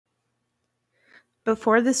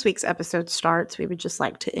Before this week's episode starts, we would just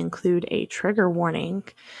like to include a trigger warning.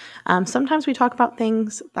 Sometimes we talk about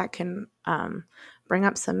things that can bring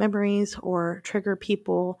up some memories or trigger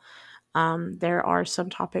people. There are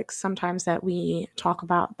some topics sometimes that we talk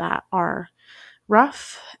about that are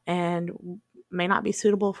rough and may not be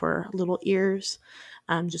suitable for little ears.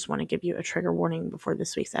 Just want to give you a trigger warning before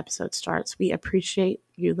this week's episode starts. We appreciate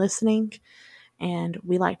you listening. And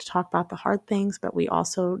we like to talk about the hard things, but we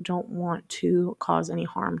also don't want to cause any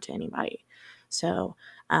harm to anybody. So,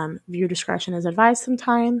 viewer discretion is advised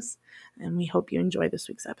sometimes, and we hope you enjoy this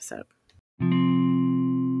week's episode.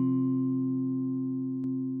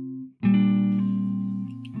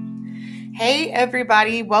 Hey,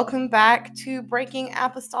 everybody. Welcome back to Breaking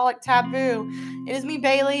Apostolic Taboo. It is me,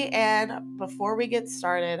 Bailey, and before we get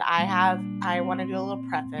started, I want to do a little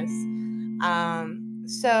preface.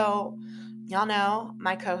 So, y'all know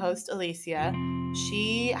my co-host Alicia.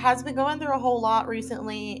 She has been going through a whole lot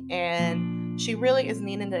recently, and she really is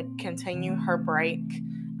needing to continue her break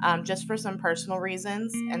just for some personal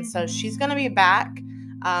reasons. And so she's going to be back.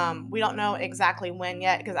 We don't know exactly when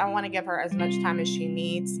yet because I want to give her as much time as she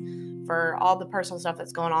needs for all the personal stuff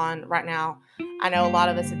that's going on right now. I know a lot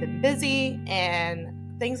of us have been busy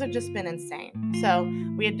and things have just been insane. So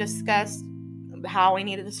we had discussed how we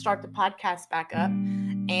needed to start the podcast back up,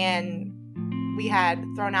 and we had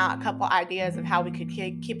thrown out a couple ideas of how we could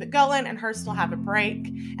keep it going and her still have a break.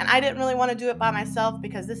 And I didn't really want to do it by myself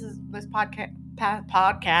because this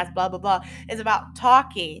podcast blah blah blah is about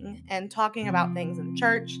talking about things in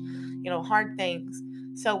church, hard things.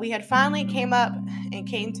 So we had finally came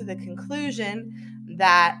to the conclusion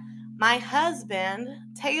that my husband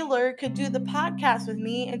Taylor could do the podcast with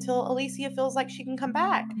me until Alicia feels like she can come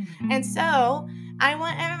back. And so I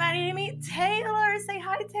want everybody to meet Taylor. Say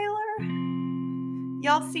hi, Taylor.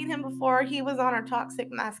 Y'all seen him before. He was on our toxic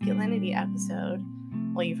masculinity episode.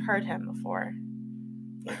 Well, you've heard him before.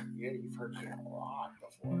 Yeah, you've heard me a lot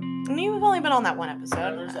before. And you've only been on that one episode.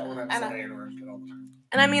 Yeah, there's that one episode I interrupted all the time.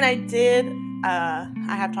 And I mean, I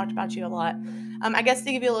have talked about you a lot. I guess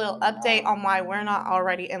to give you a little update on why we're not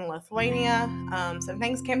already in Lithuania. Some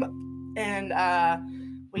things came up and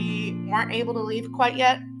we weren't able to leave quite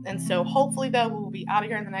yet. And so hopefully, though, we'll be out of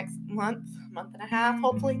here in the next month and a half,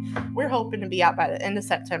 hopefully. We're hoping to be out by the end of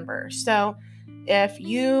September. So if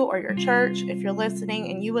you or your church, if you're listening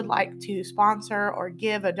and you would like to sponsor or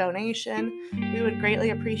give a donation, we would greatly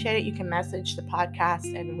appreciate it. You can message the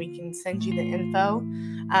podcast and we can send you the info.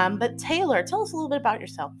 But Taylor, tell us a little bit about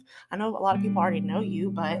yourself. I know a lot of people already know you,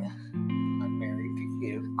 but... I'm married to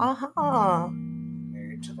you. Uh-huh.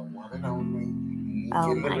 Married to the one and only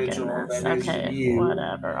individual that is you.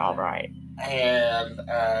 Whatever. All right. And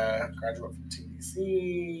graduate from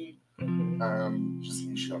TBC. Just in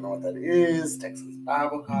case you don't know what that is, Texas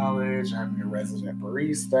Bible College. I'm your resident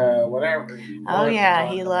barista, whatever you want. Oh, yeah,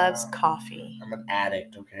 he loves coffee. I'm an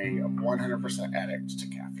addict, okay? I'm 100% addict to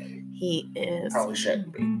caffeine. He is. Probably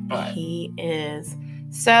shouldn't be, but... He is.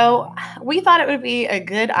 So we thought it would be a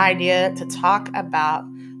good idea to talk about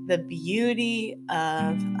the beauty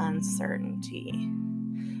of uncertainty.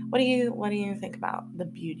 What do you think about the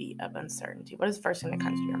beauty of uncertainty? What is the first thing that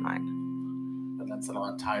comes to your mind? But that's an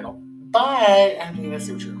odd title. But I mean, I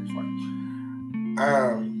see what you're looking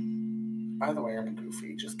for. By the way, I'm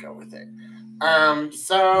goofy. Just go with it.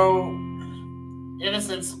 So in a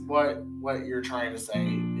sense, what you're trying to say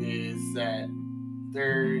is that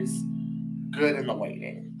there's good in the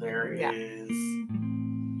waiting. There is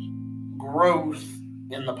growth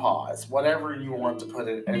in the pause. Whatever you want to put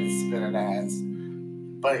it and spin it as.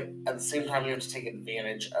 But at the same time, you have to take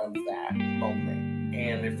advantage of that moment.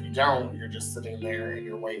 And if you don't, you're just sitting there and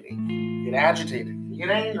you're waiting. You get agitated, you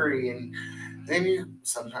get angry, and then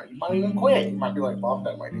sometimes you might even quit. You might be like, well, I'm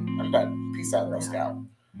done waiting. I'm done. Peace out, Girl Scout.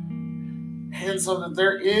 And so that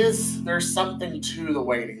there's something to the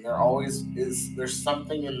waiting. There's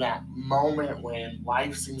something in that moment when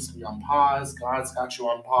life seems to be on pause. God's got you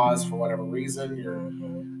on pause for whatever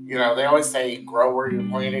reason. They always say grow where you're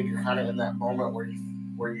planted. You're kind of in that moment where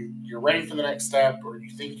you're ready for the next step, or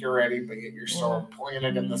you think you're ready, but yet you're still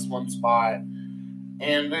planted in this one spot.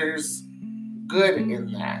 And there's good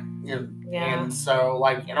in that. And so,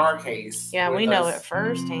 like in our case, we know it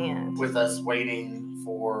firsthand. With us waiting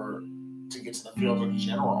to get to the field in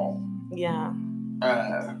general. Yeah.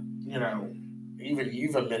 Even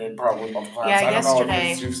you've admitted probably multiple times. Yeah, I don't yesterday.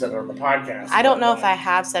 know if you've said it on the podcast. I don't know if I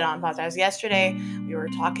have said it on the podcast. Yesterday, we were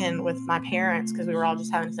talking with my parents because we were all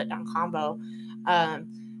just having a sit-down combo.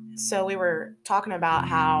 So we were talking about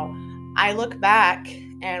how I look back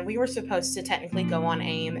and we were supposed to technically go on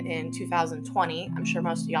AIM in 2020. I'm sure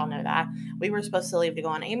most of y'all know that. We were supposed to leave to go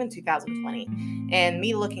on AIM in 2020. And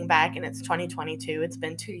me looking back, and it's 2022, it's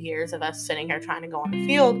been 2 years of us sitting here trying to go on the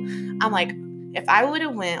field. I'm like, if I would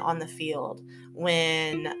have went on the field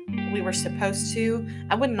when we were supposed to,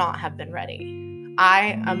 I would not have been ready.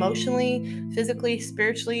 I emotionally, physically,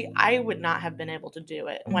 spiritually, I would not have been able to do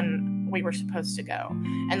it when we were supposed to go.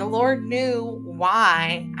 And the Lord knew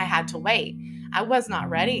why I had to wait. I was not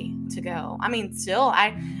ready to go. I mean, still,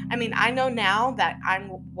 I know now that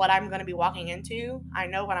what I'm going to be walking into. I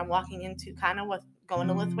know what I'm walking into kind of with going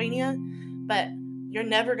to Lithuania, but you're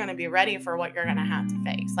never going to be ready for what you're going to have to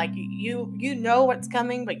face. Like you know what's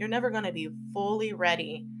coming, but you're never going to be fully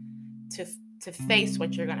ready to face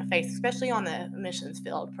what you're going to face, especially on the missions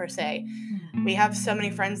field per se. We have so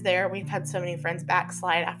many friends there. We've had so many friends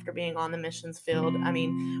backslide after being on the missions field. I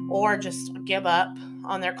mean, or just give up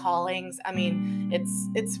on their callings. I mean,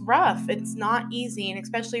 it's rough. It's not easy, and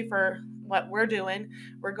especially for what we're doing.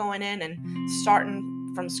 We're going in and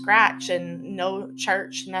starting from scratch and no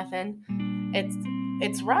church, nothing.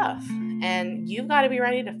 It's rough. And you've got to be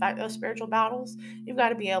ready to fight those spiritual battles. You've got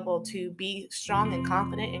to be able to be strong and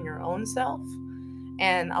confident in your own self.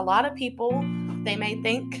 And a lot of people, they may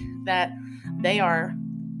think that they are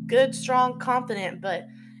good, strong, confident, but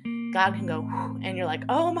God can go, and you're like,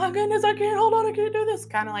 oh my goodness, I can't, hold on, I can't do this.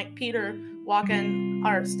 Kind of like Peter walking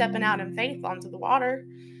or stepping out in faith onto the water.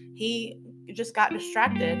 He just got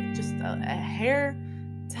distracted, just a hair,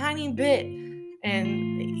 tiny bit,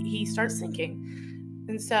 and he starts sinking.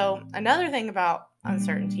 And so another thing about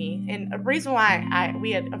uncertainty, and a reason why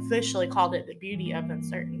we had officially called it the beauty of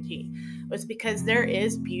uncertainty, was because there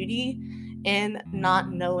is beauty in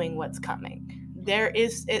not knowing what's coming. There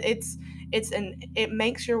is, it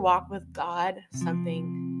makes your walk with God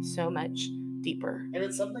something so much deeper. And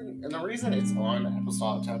it's something, and the reason it's on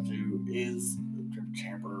Apostolic Tattoo is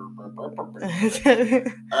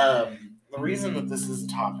the reason that this is a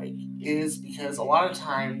topic is because a lot of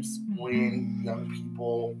times when young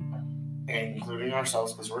people, including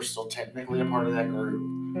ourselves, because we're still technically a part of that group,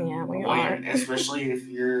 yeah, we are. Especially if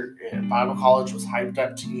your Bible college was hyped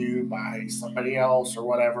up to you by somebody else or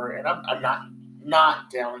whatever. And I'm not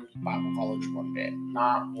down in Bible college one bit,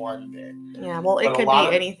 not one bit. Yeah, well, it could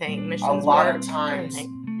be anything. Missions a lot of times,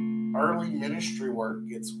 early ministry work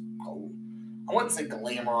gets, I wouldn't say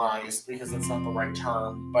glamorized because it's not the right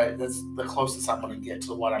term, but that's the closest I'm going to get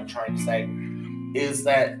to what I'm trying to say, is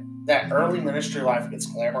that early ministry life gets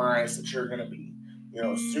glamorized, that you're going to be,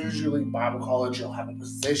 as soon as you leave Bible college, you'll have a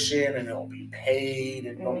position and it'll be paid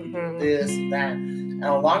and it'll be this and that. And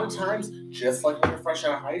a lot of times, just like when you're fresh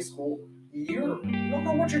out of high school, you don't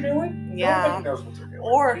know what you're doing. Yeah. Nobody knows what you're doing.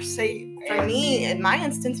 Or say, for me, in my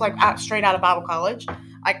instance, like straight out of Bible college,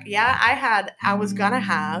 like, yeah, I was going to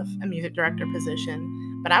have a music director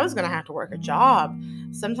position, but I was going to have to work a job.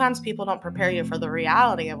 Sometimes people don't prepare you for the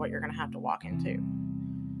reality of what you're going to have to walk into.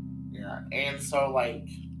 Yeah, and so, like,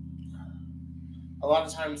 a lot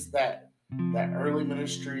of times that early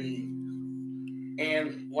ministry,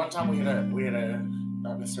 and one time we had a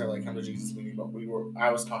not necessarily come to Jesus meeting, but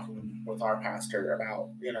I was talking with our pastor about,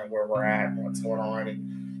 where we're at and what's going on,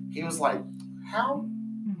 and he was like, how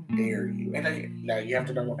dare you? And now you have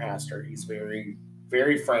to know a pastor. He's very,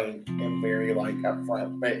 very frank and very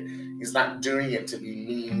upfront, but he's not doing it to be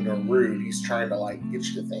mean or rude. He's trying to get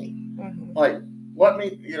you to think. Mm-hmm. What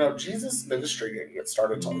made Jesus' ministry didn't get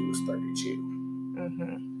started until he was 32.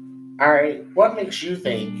 Mm-hmm. All right, what makes you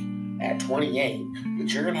think at 28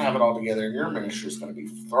 that you're going to have it all together and your ministry is going to be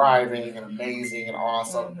thriving and amazing and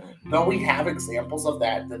awesome? Mm-hmm. Though we have examples of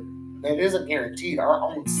that isn't guaranteed. Our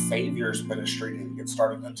own Savior's ministry didn't get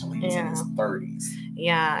started until he was in his 30s.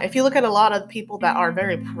 Yeah, if you look at a lot of people that are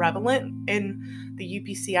very prevalent in the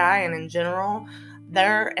UPCI and in general,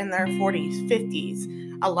 they're in their 40s, 50s.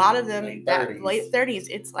 A lot of them late 30s.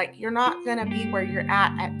 It's like you're not gonna be where you're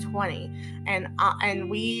at 20. And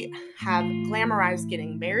we have glamorized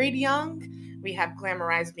getting married young. We have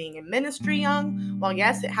glamorized being in ministry young. Well,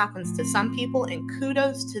 yes, it happens to some people, and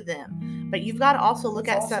kudos to them. But you've got to also look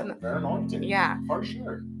at some. They're anointed. Yeah, for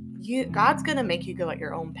sure. God's gonna make you go at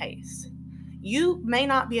your own pace. You may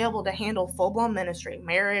not be able to handle full-blown ministry,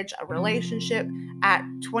 marriage, a relationship at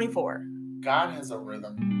 24. God has a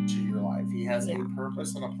rhythm to your life. He has a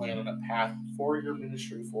purpose and a plan and a path for your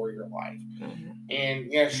ministry, for your life. Mm-hmm.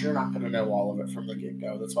 And yes, you're not going to know all of it from the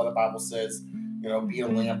get-go. That's why the Bible says, be a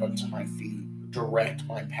lamp unto my feet, direct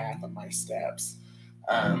my path and my steps.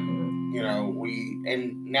 And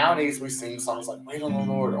nowadays we sing songs like "Wait on the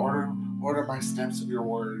Lord," order my steps of your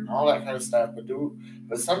word, and all that kind of stuff.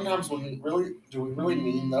 But sometimes do we really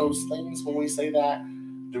mean those things when we say that?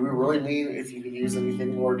 Do we really mean if you can use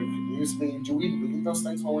anything, Lord, you can use me? Do we mean those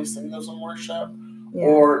things when we sing those in worship? Yeah.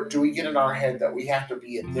 Or do we get in our head that we have to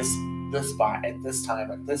be at this spot, at this time,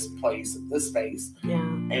 at this place, at this space? Yeah.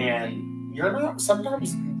 And you're not,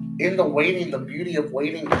 sometimes in the waiting, the beauty of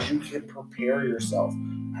waiting is you can prepare yourself.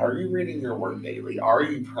 Are you reading your word daily? Are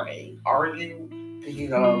you praying? Are you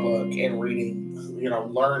picking up a book and reading,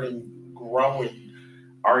 learning, growing?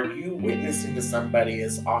 Are you witnessing to somebody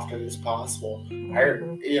as often as possible?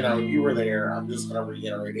 You were there. I'm just going to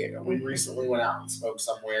reiterate it. We recently went out and spoke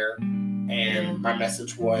somewhere, and my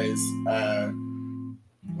message was,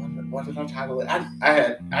 what did I title it?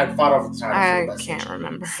 I had thought of the title for the message. I can't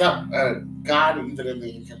remember. God, even in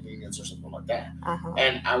the inconvenience, or something like that. Uh-huh.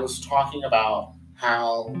 And I was talking about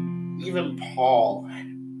how even Paul,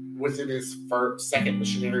 within his second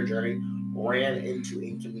missionary journey, ran into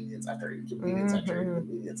inconvenience after inconvenience after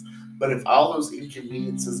inconvenience. But if all those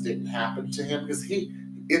inconveniences didn't happen to him, because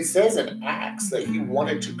it says in Acts that he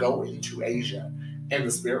wanted to go into Asia, and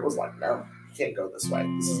the Spirit was like, no, you can't go this way.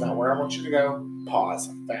 This is not where I want you to go. Pause,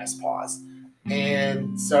 fast pause.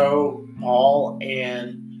 And so Paul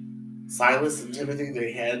and Silas and Timothy,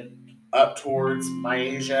 they head up towards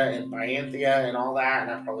Mysia and Bianthia and all that,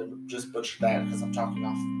 and I probably just butchered that because I'm talking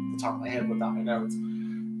off the top of my head without my notes.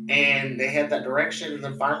 And they head that direction, and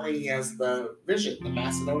then finally he has the vision, the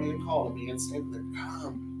Macedonian call, the man standing there,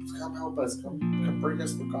 come help us, come bring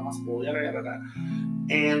us the gospel, yada yada yada.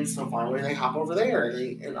 And so finally they hop over there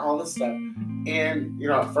and all this stuff. And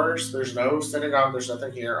at first there's no synagogue, there's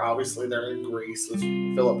nothing here. Obviously they're in Greece, it's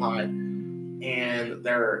Philippi, and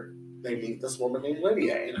they meet this woman named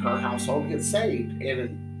Lydia, and her household gets saved.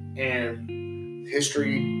 And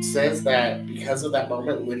history says that because of that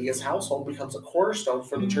moment, Lydia's household becomes a cornerstone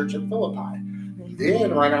for the church in Philippi.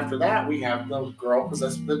 Then, right after that, we have the girl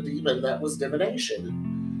possessed with the demon that was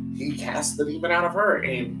divination. He cast the demon out of her,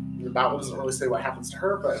 and the Bible doesn't really say what happens to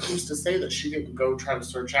her, but who's to say that she didn't go try to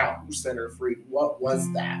search out who set her free? What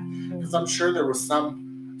was that? Because I'm sure there was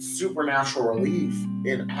some supernatural relief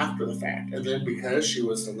in after the fact. And then because she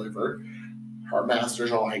was delivered, her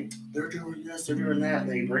masters are like, they're doing this, they're doing that,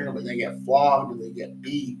 and they bring them and they get flogged and they get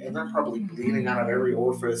beat, and they're probably bleeding out of every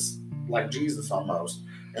orifice like Jesus almost.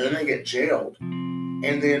 And then they get jailed.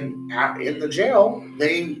 And then in the jail,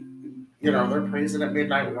 they're praising at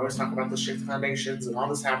midnight. We always talk about the shake the foundations and all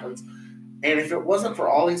this happens. And if it wasn't for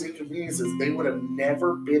all these inconveniences, they would have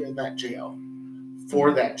never been in that jail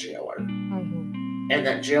for that jailer. And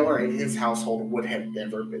that jailer and his household would have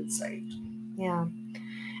never been saved. Yeah.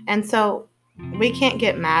 And so we can't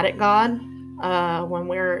get mad at God when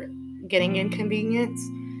we're getting inconvenience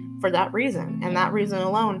for that reason, and that reason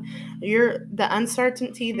alone. The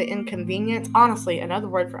uncertainty, the inconvenience, honestly, another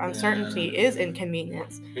word for uncertainty is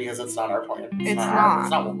inconvenience. Because it's not our plan. It's not.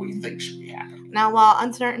 It's not what we think should be happening. Now, while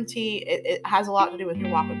uncertainty, it has a lot to do with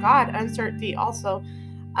your walk with God, uncertainty also,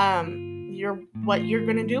 what you're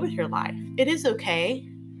going to do with your life. It is okay,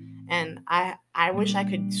 and I wish I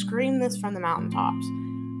could scream this from the mountaintops.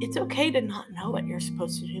 It's okay to not know what you're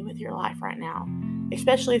supposed to do with your life right now,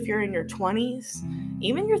 especially if you're in your 20s,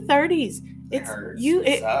 even your 30s.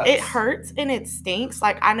 It hurts and it stinks.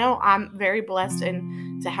 Like, I know I'm very blessed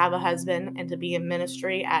to have a husband and to be in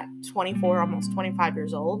ministry at 24, almost 25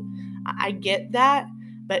 years old. I get that,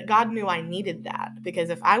 but God knew I needed that, because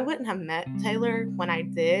if I wouldn't have met Taylor when I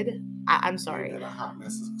did, I'm sorry,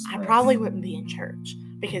 I probably wouldn't be in church,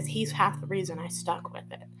 because he's half the reason I stuck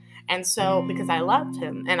with it. And so, because I loved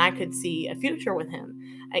him and I could see a future with him,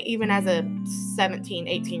 even as a 17,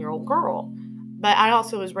 18-year-old girl. But I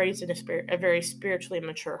also was raised in a very spiritually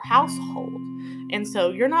mature household. And so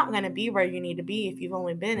you're not going to be where you need to be if you've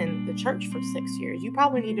only been in the church for 6 years. You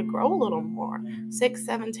probably need to grow a little more. 6,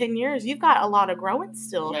 7, 10 years. You've got a lot of growing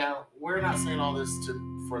still. Now, we're not saying all this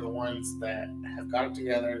for the ones that have got it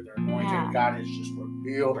together. They're anointed. God has just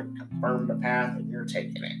revealed and confirmed the path, and you're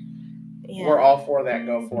taking it. Yeah. We're all for that.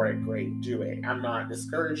 Go for it. Great. Do it. I'm not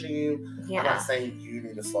discouraging you. Yeah. I'm not saying you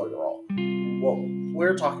need to slow your roll. What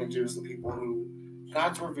we're talking to is the people who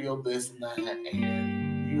God's revealed this and that,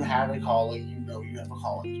 and you have a calling. You know you have a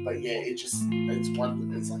calling, but yeah, it's like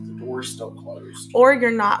the door's still closed. Or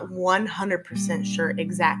you're not 100% sure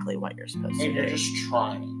exactly what you're supposed to do. And you're just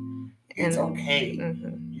trying. It's okay.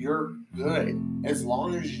 Mm-hmm. You're good as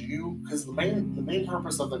long as because the main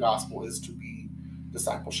purpose of the gospel is to be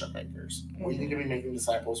discipleship makers. We need to be making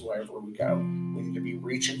disciples wherever we go. We need to be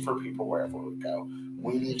reaching for people wherever we go.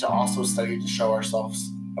 We need to also study to show ourselves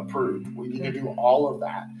approved. We need to do all of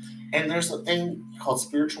that. And there's a thing called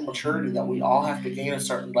spiritual maturity that we all have to gain a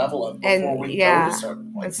certain level of before And we yeah, go to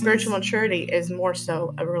certain places. and spiritual maturity is more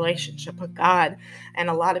so a relationship with God. And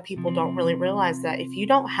a lot of people don't really realize that if you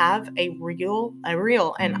don't have a real,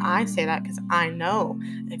 and I say that because I know,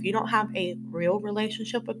 if you don't have a real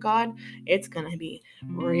relationship with God, it's going to be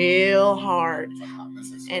real hard.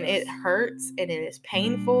 And it hurts and it is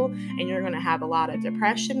painful, and you're going to have a lot of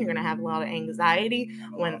depression, you're going to have a lot of anxiety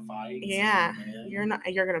you're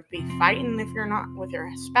going to be fighting if you're not with your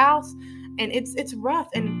spouse, and it's rough.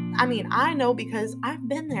 And I mean, I know because I've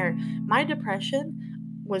been there. My depression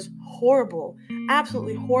was horrible,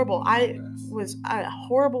 absolutely horrible. I was a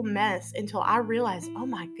horrible mess until I realized, oh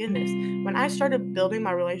my goodness, when I started building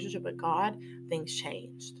my relationship with God, things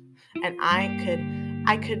changed. And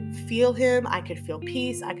I could feel him, I could feel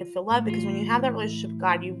peace, I could feel love, because when you have that relationship with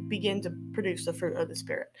God, you begin to produce the fruit of the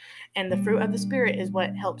Spirit. And the fruit of the Spirit is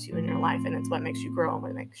what helps you in your life, and it's what makes you grow and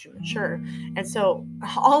what makes you mature. And so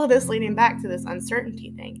all of this leading back to this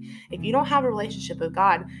uncertainty thing. If you don't have a relationship with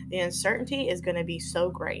God, the uncertainty is going to be so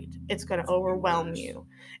great. It's going to overwhelm you.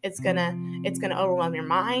 It's going to overwhelm your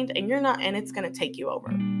mind, and it's going to take you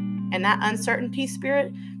over. And that uncertainty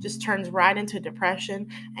spirit just turns right into depression,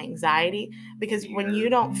 anxiety, because when you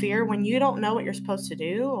don't fear, when you don't know what you're supposed to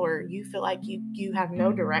do, or you feel like you have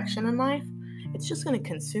no direction in life, it's just going to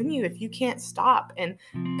consume you if you can't stop and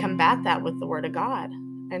combat that with the Word of God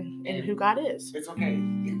and who God is. It's okay.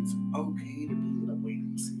 It's okay to be in a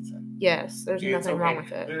waiting season. Yes, there's nothing wrong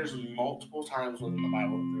with it. There's multiple times within the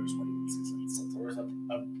Bible that there's waiting seasons. So there's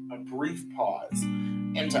a brief pause.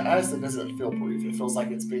 And to us, it doesn't feel brief. It feels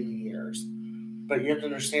like it's been years. But you have to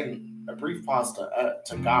understand, a brief pause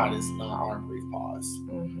to God is not our brief pause.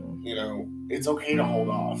 Mm-hmm. You know, it's okay to hold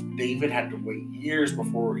off. David had to wait years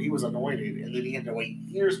before he was anointed, and then he had to wait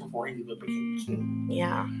years before he even became king.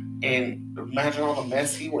 Yeah. And imagine all the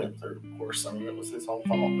mess he went through. Of course, some of it was his own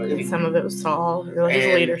fault, but anyway. Some of it was Saul,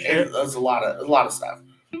 his leadership. It was a lot of stuff.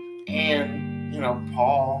 And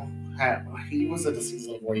Paul he was at a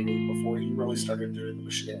season of waiting before he really started doing the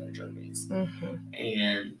missionary journeys. Mm-hmm.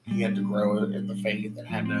 And he had to grow in the faith and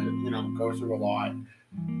had to go through a lot.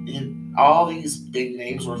 And all these big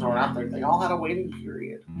names were thrown out there. They all had a waiting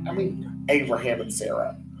period. I mean, Abraham and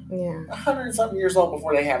Sarah. Yeah. 100-something years old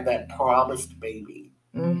before they have that promised baby.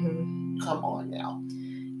 Mm-hmm. Come on now.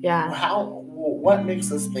 Yeah. What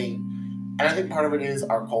makes us think? And I think part of it is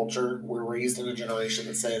our culture. We're raised in a generation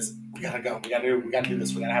that says, we gotta go, we gotta do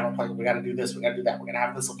this, we gotta have a plan, we gotta do this, we gotta do that, we gotta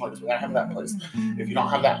have this place, we gotta have that place. If you don't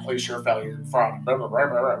have that place, you're a failure, you're a fraud, blah, blah, blah,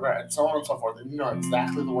 blah, blah, and so on and so forth. And you know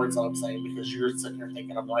exactly the words that I'm saying because you're sitting here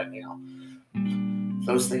thinking of right now.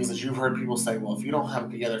 Those things that you've heard people say, well, if you don't have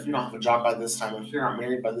it together, if you don't have a job by this time, if you're not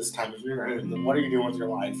married by this time, if you're not, then what are you doing with your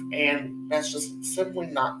life? And that's just simply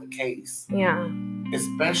not the case. Yeah.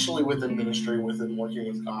 Especially within ministry, within working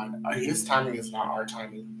with God. His timing is not our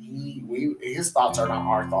timing. His thoughts are not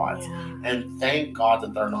our thoughts. Yeah. And thank God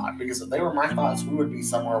that they're not. Because if they were my thoughts, we would be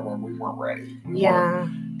somewhere where we weren't ready.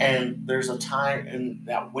 And there's a time, and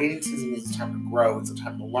that waiting season is a time to grow. It's a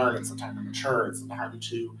time to learn. It's a time to mature. It's a time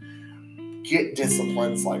to get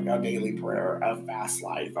disciplines like a daily prayer, a fast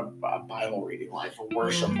life, a Bible reading life, a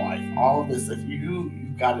worship life. All of this, if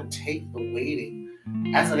you've got to take the waiting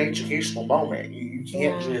as an educational moment. You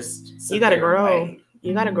can't just sit you got to grow. Wait.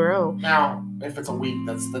 You got to grow. Now, if it's a week,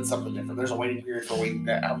 that's something different. There's a waiting period for a week.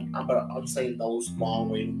 I'm saying those long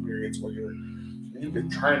waiting periods where you've been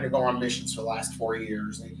trying to go on missions for the last 4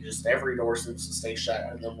 years, and just every door seems to stay shut,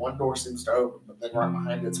 and then one door seems to open, but then right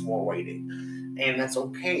behind it's more waiting. And that's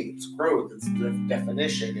okay. It's growth. It's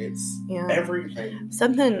definition. It's everything.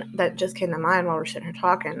 Something that just came to mind while we're sitting here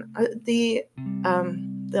talking. The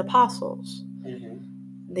apostles. Mm-hmm.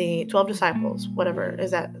 The 12 disciples, whatever.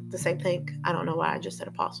 Is that the same thing? I don't know why I just said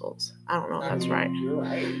apostles. I don't know if that's right. You're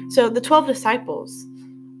right. So the 12 disciples,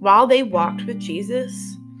 while they walked with Jesus,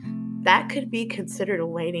 that could be considered a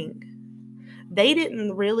waiting. They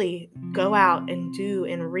didn't really go out and do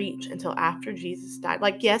and reach until after Jesus died.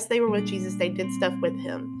 Like, yes, they were with Jesus. They did stuff with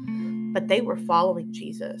him. But they were following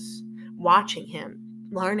Jesus, watching him,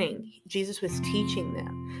 learning. Jesus was teaching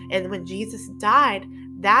them. And when Jesus died,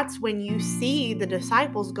 that's when you see the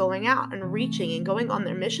disciples going out and reaching and going on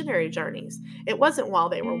their missionary journeys. It wasn't while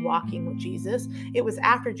they were walking with Jesus. It was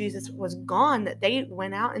after Jesus was gone that they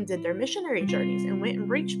went out and did their missionary journeys and went and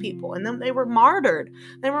reached people. And then they were martyred.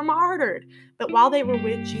 But while they were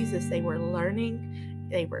with Jesus, they were learning.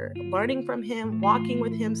 They were learning from him, walking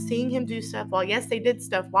with him, seeing him do stuff. Well, yes, they did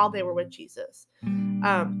stuff while they were with Jesus.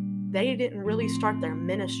 They didn't really start their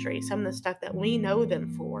ministry, some of the stuff that we know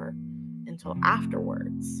them for, until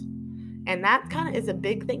afterwards. And that kind of is a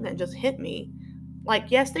big thing that just hit me. Like,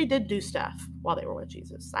 yes, they did do stuff while they were with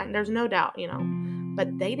Jesus. There's no doubt,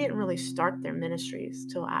 but they didn't really start their ministries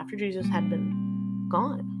till after Jesus had been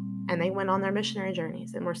gone, and they went on their missionary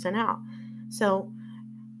journeys and were sent out. So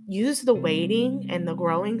use the waiting and the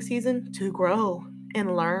growing season to grow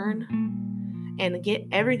and learn and get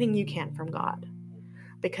everything you can from God,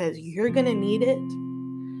 because you're going to need it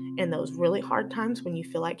in those really hard times when you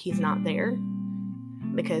feel like he's not there,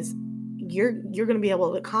 because you're going to be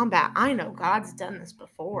able to combat. I know God's done this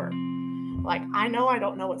before. Like, I know I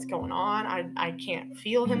don't know what's going on. I can't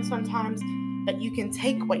feel him sometimes, but you can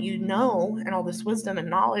take what you know and all this wisdom and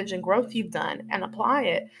knowledge and growth you've done and apply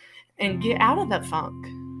it and get out of that funk,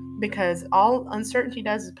 because all uncertainty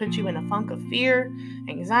does is put you in a funk of fear,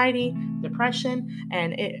 anxiety, depression,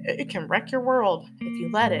 and it can wreck your world if you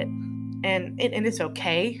let it. And it's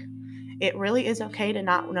okay. It really is okay to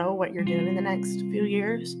not know what you're doing in the next few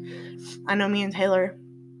years. I know me and Taylor,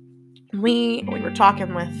 we were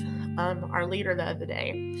talking with our leader the other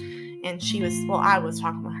day, and I was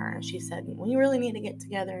talking with her, and she said, we really need to get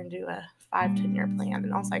together and do a 5-10 year plan.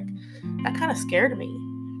 And I was like, that kind of scared me,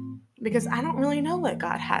 because I don't really know what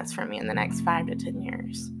God has for me in the next 5 to 10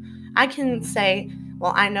 years. I can say,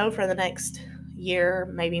 well, I know for the next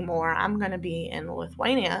year, maybe more, I'm going to be in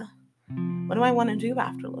Lithuania. What do I want to do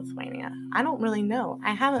after Lithuania? I don't really know.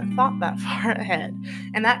 I haven't thought that far ahead.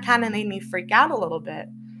 And that kind of made me freak out a little bit.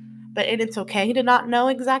 But it's okay to not know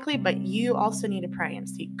exactly, but you also need to pray and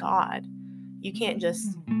seek God. You can't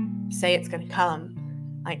just say it's going to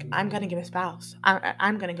come. Like, I'm going to get a spouse.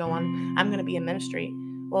 I'm going to go on. I'm going to be in ministry.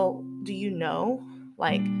 Well, do you know,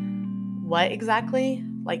 like, what exactly,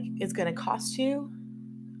 like, is going to cost you?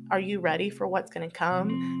 Are you ready for what's going to come?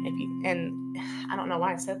 And I don't know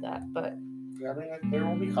why I said that, but I mean, like, there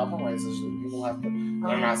will be compromises that you will have to.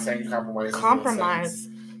 I'm not saying compromise.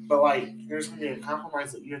 But, like, there's going to be a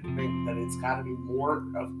compromise that you have to make, that it's got to be more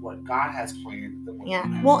of what God has planned than what you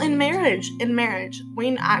have. Well, in marriage,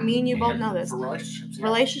 me and you both know this. For relationships. Yeah.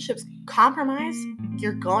 Relationships, compromise,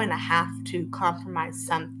 you're going to have to compromise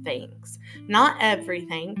some things. Not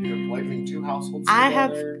everything. You're living 2 households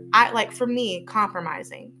together. For me,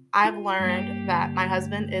 compromising, I've learned that my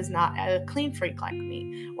husband is not a clean freak like me.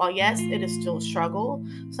 While yes, it is still a struggle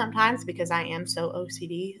sometimes, because I am so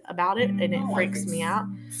OCD about it, and it freaks me out.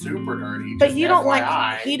 Super dirty. But you don't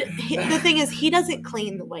like, the thing is, he doesn't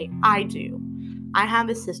clean the way I do. I have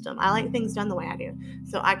a system. I like things done the way I do.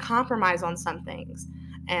 So I compromise on some things.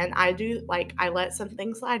 And I do, like, I let some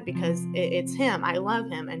things slide because it's him. I love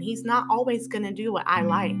him. And he's not always going to do what I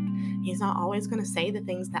like. He's not always going to say the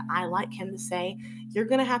things that I like him to say. You're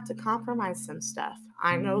going to have to compromise some stuff.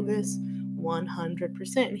 I know this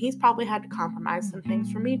 100%. And he's probably had to compromise some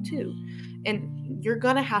things for me too. And you're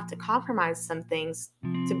going to have to compromise some things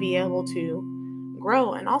to be able to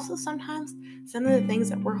grow. And also sometimes some of the things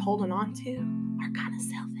that we're holding on to are kind of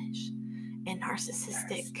selfish and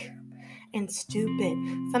narcissistic and stupid.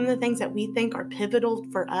 Some of the things that we think are pivotal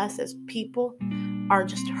for us as people are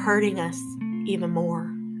just hurting us even more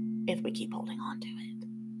if we keep holding on to it.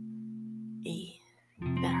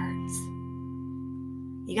 That hurts.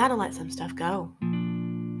 You gotta let some stuff go.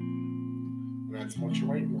 That's what you're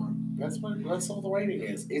waiting on. That's all the waiting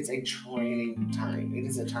is. It's a training time. It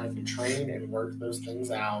is a time to train and work those things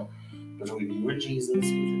out between you and Jesus,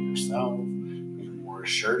 between yourself, become more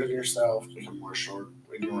assured of yourself, become more assured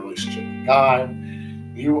in your relationship with God.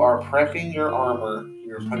 You are prepping your armor.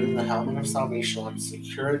 You're putting the helmet of salvation on,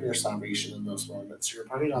 securing your salvation in those moments. You're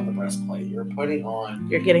putting on the breastplate. You're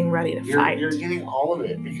getting ready to fight. You're getting all of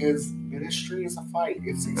it, because ministry is a fight.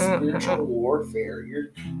 It's a spiritual warfare.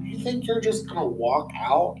 You think you're just going to walk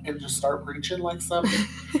out and just start preaching like something?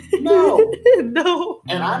 No. No.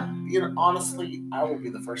 And honestly, I will be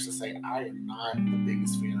the first to say I am not the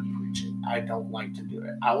biggest fan of preaching. I don't like to do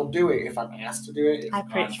it. I will do it if I'm asked to do it. I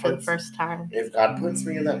preached for the first time. If God puts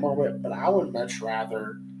me in that moment, but I would much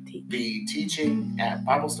rather be teaching at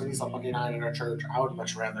Bible studies on Monday night in our church. I would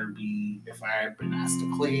much rather be, if I had been asked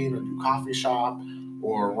to clean or do coffee shop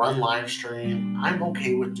or run live stream, I'm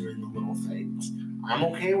okay with doing the little things. I'm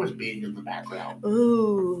okay with being in the background.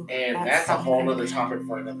 Ooh. And that's a whole other topic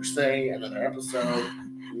for another episode.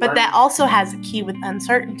 But that also has a key with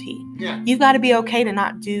uncertainty. Yeah. You've got to be okay to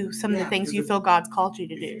not do some of the things you feel God's called you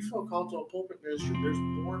to do. If you feel called to a pulpit ministry, there's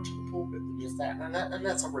more to the pulpit than just that. And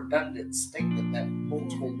that's a redundant statement that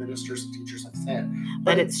multiple ministers and teachers have said.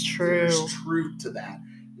 But it's true. There's truth to that.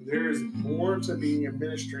 There is more to being a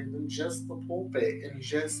ministry than just the pulpit and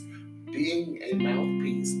just being a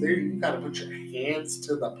mouthpiece. There, you got to put your hands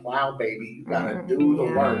to the plow, baby. You got to do the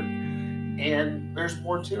work. And there's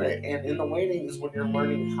more to it. And in the waiting is when you're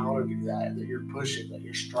learning how to do that you're pushing, that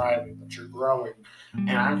you're striving, that you're growing.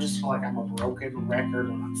 And I just feel like I'm a broken record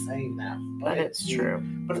when I'm saying that. But it's true.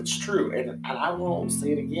 But it's true. And I will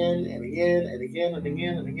say it again and again and again and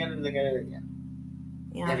again and again and again and again.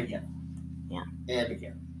 Yeah. And again. Yeah. And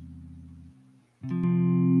again.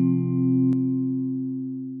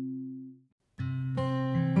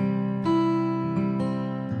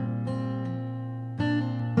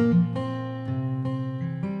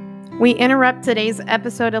 We interrupt today's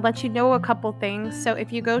episode to let you know a couple things. So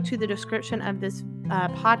if you go to the description of this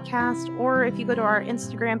podcast, or if you go to our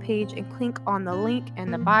Instagram page and click on the link in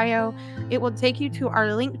the bio, it will take you to our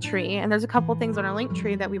Linktree. And there's a couple things on our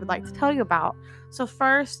Linktree that we would like to tell you about. So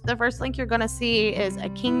the first link you're going to see is A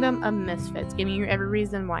Kingdom of Misfits, giving you every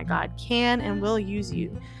reason why God can and will use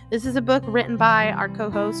you. This is a book written by our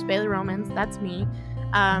co-host, Bailey Romans. That's me.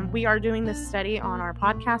 We are doing this study on our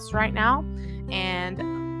podcast right now.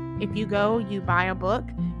 And if you go, you buy a book,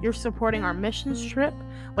 you're supporting our missions trip,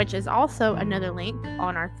 which is also another link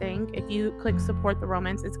on our thing. If you click support the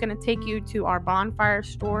Romans, it's going to take you to our bonfire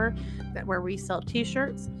store where we sell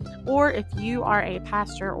t-shirts. Or if you are a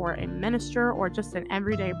pastor or a minister or just an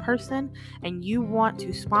everyday person and you want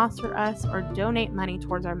to sponsor us or donate money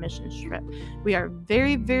towards our missions trip, we are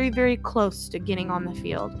very, very, very close to getting on the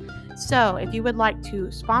field. So if you would like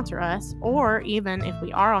to sponsor us, or even if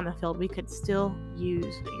we are on the field, we could still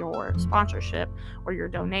use your sponsorship or your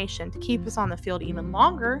donation to keep us on the field even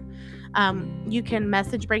longer. You can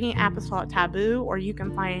message Breaking Apostolic Taboo, or you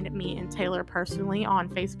can find me and Taylor personally on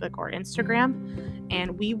Facebook or Instagram,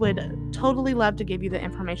 and we would totally love to give you the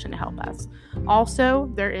information to help us.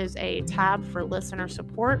 Also, there is a tab for listener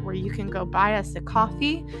support where you can go buy us a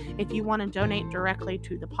coffee if you want to donate directly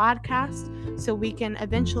to the podcast, so we can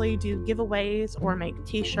eventually do giveaways or make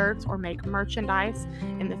t-shirts or make merchandise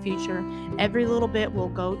in the future. Every little bit will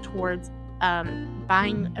go towards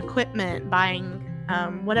buying equipment, buying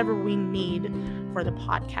whatever we need for the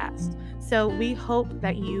podcast. So we hope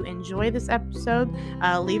that you enjoy this episode.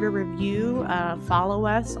 Leave a review, follow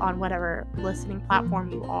us on whatever listening platform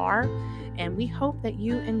you are, and we hope that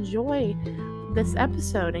you enjoy this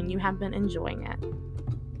episode and you have been enjoying it.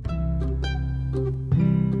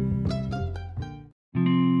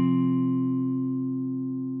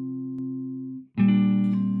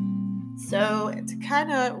 So to kind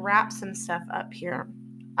of wrap some stuff up here,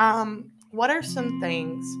 what are some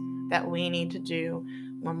things that we need to do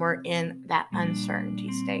when we're in that uncertainty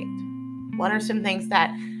state? What are some things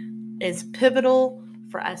that is pivotal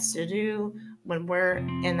for us to do when we're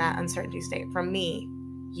in that uncertainty state? For me,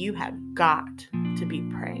 you have got to be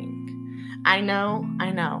praying. I know.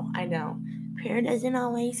 Prayer doesn't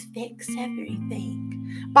always fix everything.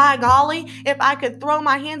 By golly, if I could throw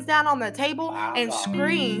my hands down on the table and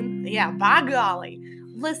scream, by golly,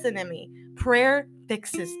 listen to me. Prayer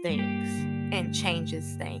fixes things and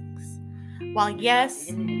changes things. While yes,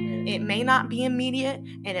 it may not be immediate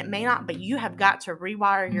and it may not, but you have got to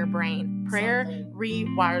rewire your brain. Prayer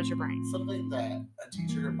rewires your brain. Something that a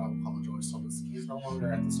teacher at Bible College always told us, he's no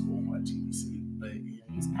longer at the school at TBC, but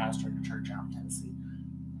he's pastoring a church out in Tennessee.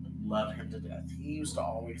 Love him to death. He used to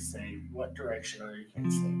always say, what direction are you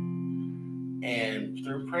facing? And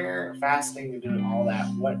through prayer, fasting, and doing all that,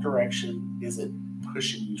 what direction is it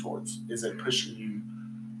pushing you towards? Is it pushing you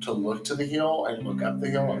to look to the hill and look up the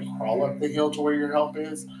hill and crawl up the hill to where your help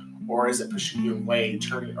is? Or is it pushing you away,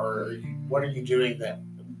 or what are you doing that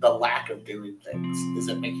the lack of doing things? Is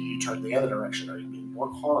it making you turn the other direction? Are you being more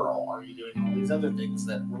carnal? Are you doing all these other things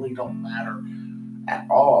that really don't matter at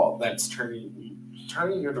all? That's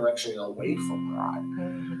turning your direction away from God.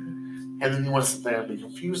 And then you want to sit there and be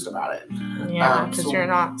confused about it. Yeah, because you're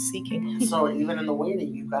not seeking. So even in the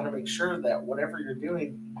waiting, you've got to make sure that whatever you're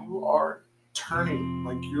doing, you are turning,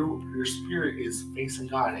 like your spirit is facing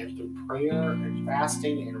God. And through prayer and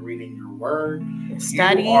fasting and reading your word,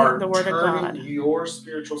 study the word of God, your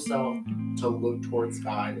spiritual self to look towards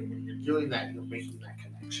God. And when you're doing that, you're making that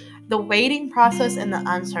connection. The waiting process and the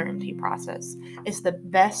uncertainty process is the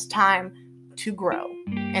best time to grow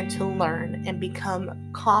and to learn and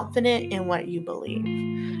become confident in what you believe.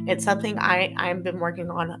 It's something I've been working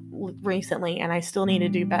on recently, and I still need to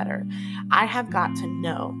do better. I have got to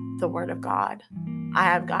know the word of God. I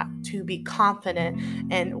have got to be confident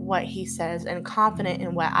in what he says and confident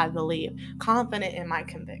in what I believe, confident in my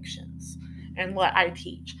convictions and what I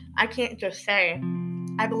teach. I can't just say,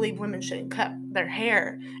 I believe women shouldn't cut their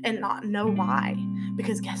hair and not know why.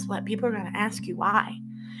 Because guess what? People are going to ask you why.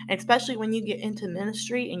 especially when you get into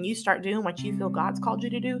ministry and you start doing what you feel God's called you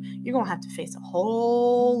to do, you're going to have to face a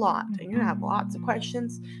whole lot, and you're going to have lots of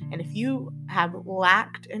questions. And if you have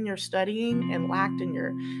lacked in your studying and lacked in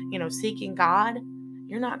your, seeking God,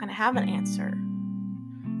 you're not going to have an answer.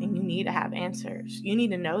 And you need to have answers. You need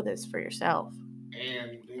to know this for yourself.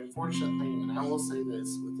 And the unfortunate thing, and I will say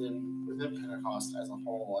this, within Pentecost as a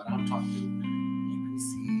whole, and I'm talking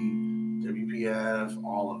UPC, WPF,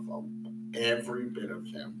 all of them, every bit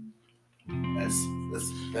of them,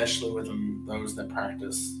 especially within those that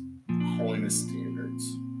practice holiness standards,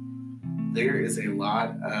 there is a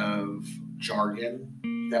lot of jargon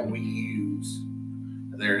that we use.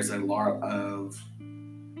 There is a lot of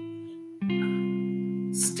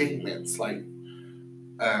statements like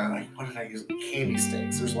what did I use? Candy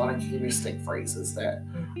sticks. There's a lot of candy stick phrases that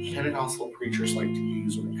Pentecostal preachers like to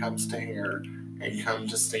use when it comes to hair and come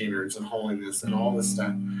to standards and holiness and all this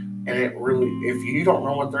stuff. And it really, if you don't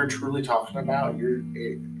know what they're truly talking about, you're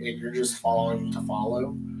just following to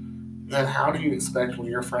follow, then how do you expect when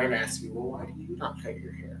your friend asks you, well, why do you not cut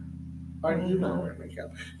your hair? Why do you not wear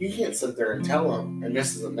makeup? You can't sit there and tell them, and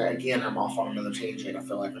this is, again, I'm off on another tangent. I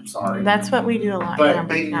feel like I'm sorry. That's what we do a lot. But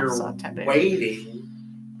when you're waiting,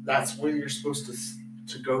 that's when you're supposed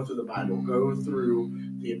to go through the Bible, go through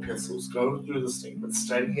the epistles, go through the statements,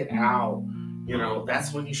 study it out.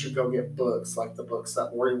 That's when you should go get books, like the books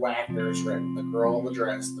that Lori Wagner's written, The Girl in the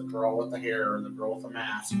Dress, The Girl with the Hair, or The Girl with the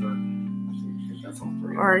Mask, or I think that's all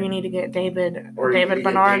three. Or you need to get David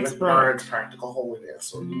Bernard's book, Practical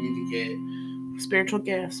Holiness, or you need to get Spiritual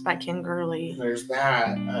Gifts by Ken Gurley. There's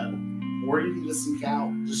that. Or you need to seek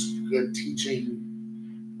out just good teaching.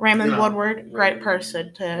 Raymond Woodward, great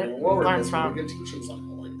person to learn from. Good teachings on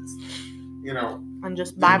holiness. And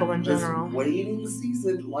just Bible in general. This waiting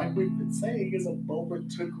season, like we've been saying, is a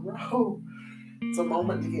moment to grow. It's a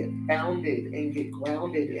moment to get founded and get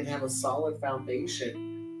grounded and have a solid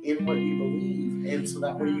foundation in what you believe. And so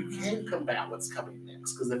that way you can combat what's coming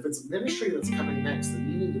next. Because if it's ministry that's coming next, then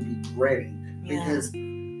you need to be ready. Because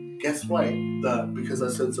guess what? Because I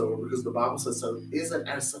said so, or because the Bible says so, isn't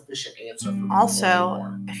a sufficient answer for people also,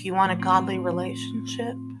 anymore. If you want a godly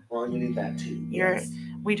relationship, well, you need that too.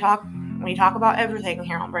 We talk about everything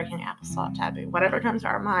here on Breaking Apostolic Taboo, whatever comes to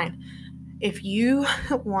our mind. If you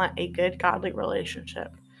want a good godly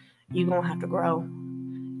relationship, you're gonna have to grow.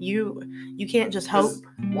 You can't just hope.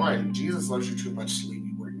 One, Jesus loves you too much to leave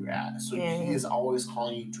you where you're at. So He is always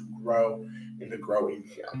calling you to grow and to grow in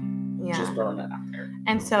Him. Yeah. Just throwing that out there.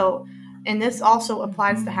 And this also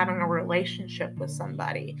applies to having a relationship with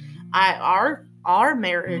somebody. Our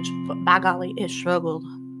marriage, by golly, it struggled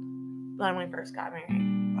when we first got married.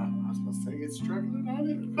 I was supposed to say it's struggling. I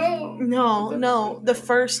didn't know. No. The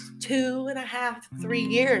first 2.5, 3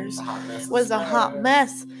 years was a hot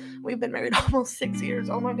mess. We've been married almost 6 years.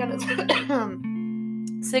 Oh my goodness.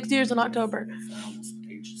 6 years in October.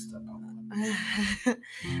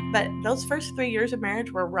 But those first 3 years of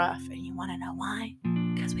marriage were rough. And you want to know why?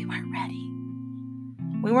 Because we weren't ready.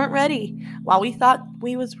 We weren't ready. While we thought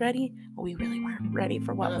we was ready, we really weren't ready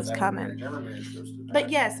for what was coming. But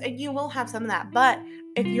yes, and you will have some of that. But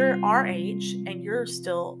if you're our age and you're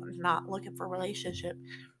still not looking for a relationship,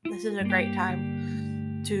 this is a great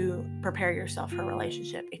time to prepare yourself for a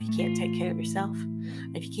relationship. If you can't take care of yourself,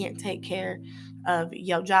 if you can't take care of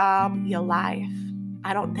your job, your life,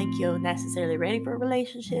 I don't think you're necessarily ready for a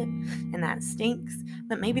relationship, and that stinks.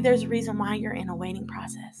 But maybe there's a reason why you're in a waiting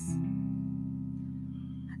process.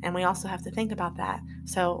 And we also have to think about that.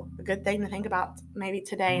 So a good thing to think about maybe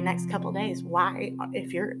today, next couple of days, why,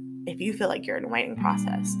 if you feel like you're in a waiting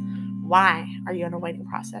process, why are you in a waiting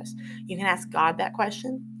process? You can ask God that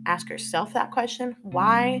question, ask yourself that question.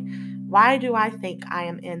 Why do I think I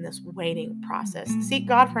am in this waiting process? Seek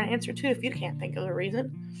God for an answer too. If you can't think of a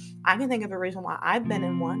reason, I can think of a reason why I've been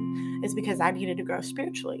in one. It's because I needed to grow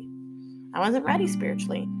spiritually. I wasn't ready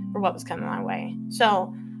spiritually for what was coming my way.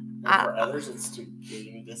 So, for others, it's to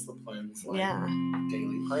gain disciplines like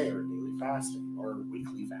daily prayer, daily fasting, or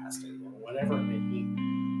weekly fasting, or whatever it may be.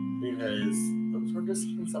 Because those are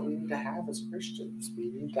disciplines that we need to have as Christians.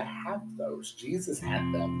 We need to have those. Jesus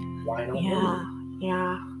had them. Why don't we?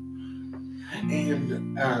 Yeah.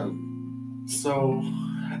 And so,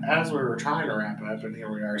 as we were trying to wrap up, and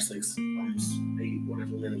here we are 6, almost 8,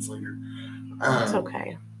 whatever minutes later. It's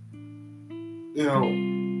okay.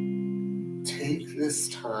 Take this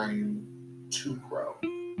time to grow.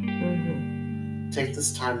 Mm-hmm. Take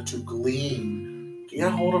this time to glean. Get a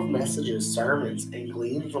hold of messages, sermons, and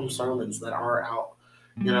glean from sermons that are out.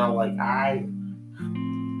 I'm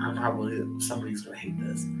probably, somebody's going to hate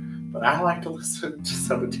this, But I like to listen to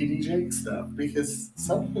some of TD Jake's stuff because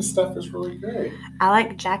some of his stuff is really good. I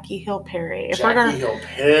like Jackie Hill Perry. Hill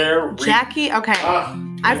Perry. Jackie, okay.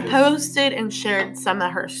 I've posted and shared some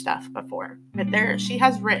of her stuff before. But she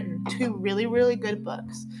has written 2 really, really good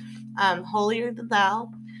books. Holier Than Thou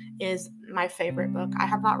is my favorite book. I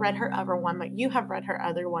have not read her other one, but you have read her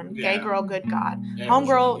other one, Gay Girl, Good God.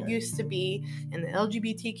 Homegirl used to be in the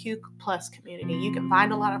LGBTQ plus community. You can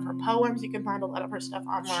find a lot of her poems. You can find a lot of her stuff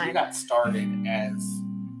online. She got started as...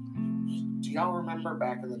 Do y'all remember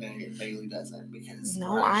back in the day? Bailey doesn't, because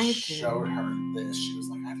no, I showed her this. She was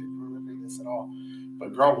like, I didn't remember this at all.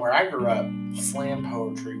 But girl, where I grew up, slam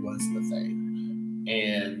poetry was the thing.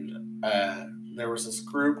 And there was this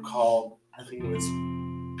group called, I think it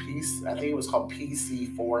was called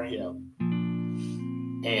PC for Him.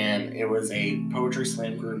 And it was a poetry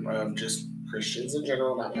slam group of just Christians in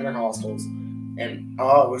general, not Pentecostals. And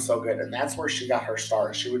it was so good. And that's where she got her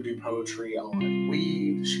start. She would do poetry on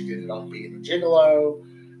weed. She did it on Being a Gigolo.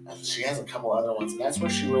 And she has a couple other ones. And that's where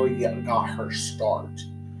she really got her start.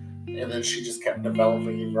 And then she just kept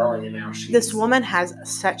developing and growing. And now this woman has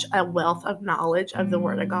such a wealth of knowledge of the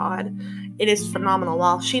Word of God. It is phenomenal.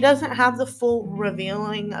 While she doesn't have the full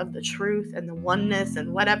revealing of the truth and the oneness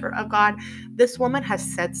and whatever of God, this woman has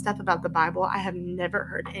said stuff about the Bible I have never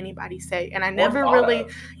heard anybody say. And I never really...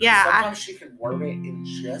 Sometimes she can word it in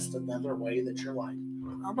just another way that you're like,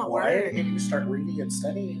 oh my word. And you start reading and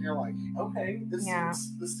studying and you're like, okay, this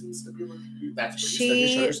seems to be what that's what you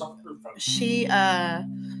show yourself proof from.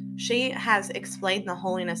 She has explained the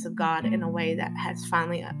holiness of God in a way that has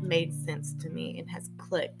finally made sense to me and has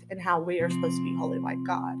clicked, and how we are supposed to be holy like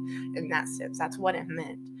God in that sense. That's what it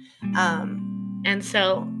meant. And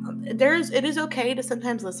so it is okay to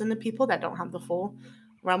sometimes listen to people that don't have the full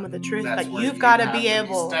realm of the truth, but you've got to be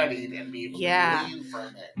able to study and be able to glean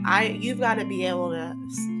from it. You've got to be able to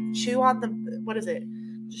chew on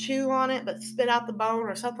chew on it but spit out the bone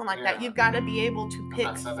or something like that. You've got to be able to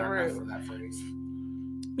pick through. For that phrase.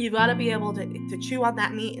 You've got to be able to chew on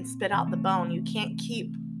that meat and spit out the bone. You can't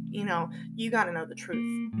keep, you got to know the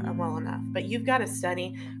truth well enough. But you've got to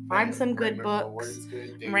study, find some good books.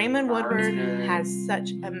 Raymond Woodward has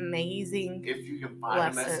such amazing If you can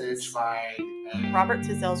find lessons. A message by Robert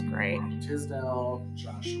Tisdale's great. Robert Tisdale,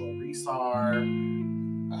 Joshua Resar.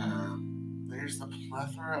 There's a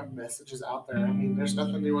plethora of messages out there. I mean, there's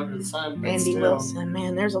nothing new under the sun. But Andy Wilson,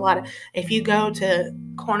 man, there's a lot of... If you go to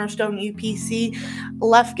Cornerstone UPC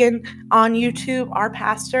Lufkin on YouTube, our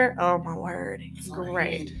pastor, oh my word, he's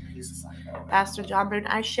great. He's a psycho. Pastor John Boone,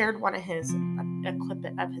 I shared one of a clip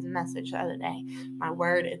of his message the other day. My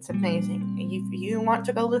word, it's amazing. If you want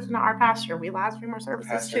to go listen to our pastor, we live stream our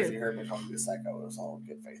services pastor, too. If you heard me call you a psycho, it was all in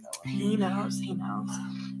good faith. He knows.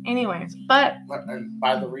 Anyways, but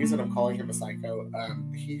by the reason of calling him a psycho,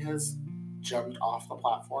 he has jumped off the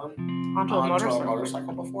platform onto a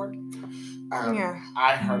motorcycle before.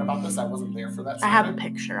 I heard about this. I wasn't there for that. I have a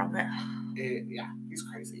picture of it. He's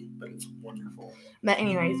crazy, but it's wonderful. But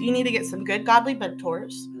anyways, you need to get some good godly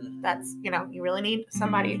mentors. That's, you really need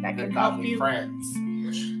somebody that can help you. Friends.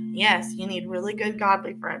 Yes, you need really good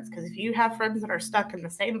godly friends, because if you have friends that are stuck in the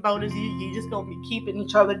same boat as you, you just gonna be keeping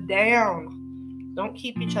each other down. Don't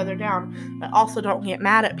keep each other down, but also don't get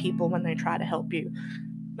mad at people when they try to help you.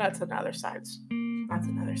 That's another side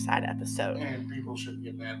episode. And people shouldn't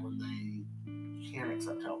get mad when they can't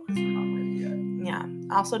accept help because they're not ready yet.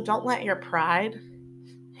 Yeah. Also, don't let your pride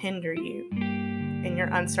hinder you in your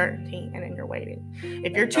uncertainty and in your waiting.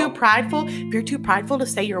 If you're too prideful to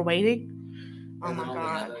say you're waiting, oh my God. On the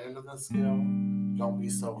other end of the scale, don't be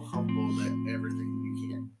so humble that everything you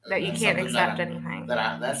can't. That you can't accept anything.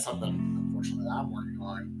 That's something, unfortunately, that I'm working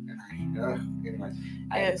on. And anyway.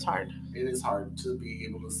 It is hard. It is hard to be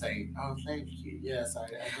able to say, oh, thank you. Yes, I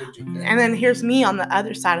did do good. And then here's me on the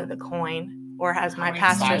other side of the coin, or as my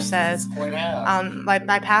pastor says,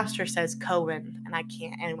 my pastor says Cohen, and I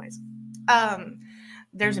can't. Anyways,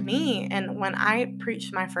 there's me, and when I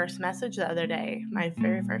preached my first message the other day, my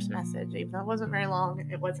very first message, even though it wasn't very long,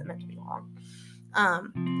 it wasn't meant to be long.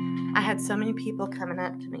 I had so many people coming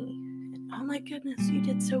up to me. Oh my goodness, you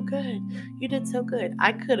did so good. You did so good.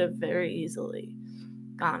 I could have very easily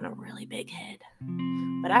gotten a really big head,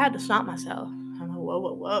 but I had to stop myself. I'm like,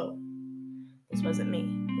 whoa. This wasn't me.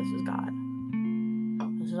 This was God.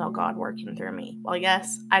 This is all God working through me. Well,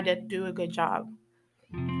 yes, I did do a good job.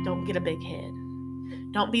 Don't get a big head.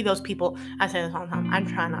 Don't be those people. I say this all the time. I'm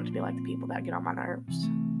trying not to be like the people that get on my nerves.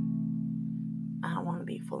 I don't want to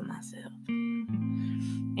be full of myself.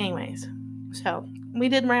 Anyways, so we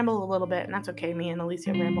did ramble a little bit, and that's okay. Me and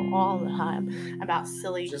Alicia ramble all the time about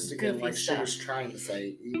silly, just again, goofy like stuff. She was trying to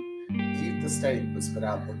say, eat the steak, but spit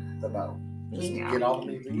out the boat. Just Yeah. get all the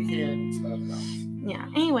meat that you can, spend on the boat. Yeah.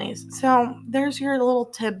 Anyways, so there's your little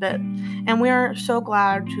tidbit, and we are so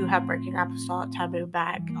glad to have Breaking Apostolic Taboo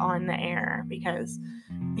back on the air because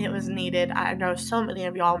it was needed. I know so many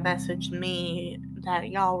of y'all messaged me that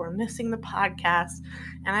y'all were missing the podcast,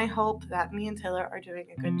 and I hope that me and Taylor are doing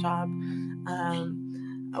a good job.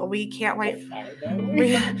 We can't wait.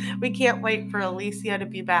 We can't wait for Alicia to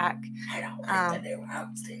be back. I don't like the new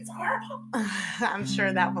host. It's horrible. I'm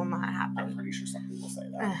sure that will not happen. I'm pretty sure some people say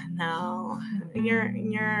that. No, you're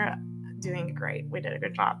doing great. We did a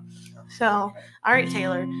good job. So, all right,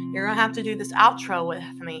 Taylor, you're gonna have to do this outro with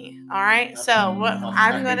me. All right. So what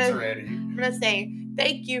I'm gonna say.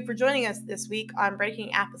 Thank you for joining us this week on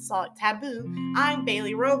Breaking Apostolic Taboo. I'm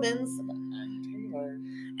Bailey Robins. I'm Taylor.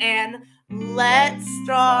 And let's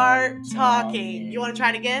start talking. You want to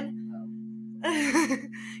try it again? No. You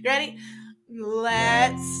ready?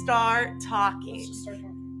 Let's start talking. Let's just start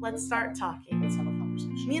talking. Let's start talking. Let's have a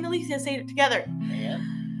conversation. Me and Alicia say it together.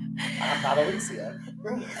 And I'm not Alicia.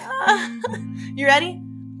 You ready?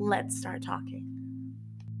 Let's start talking.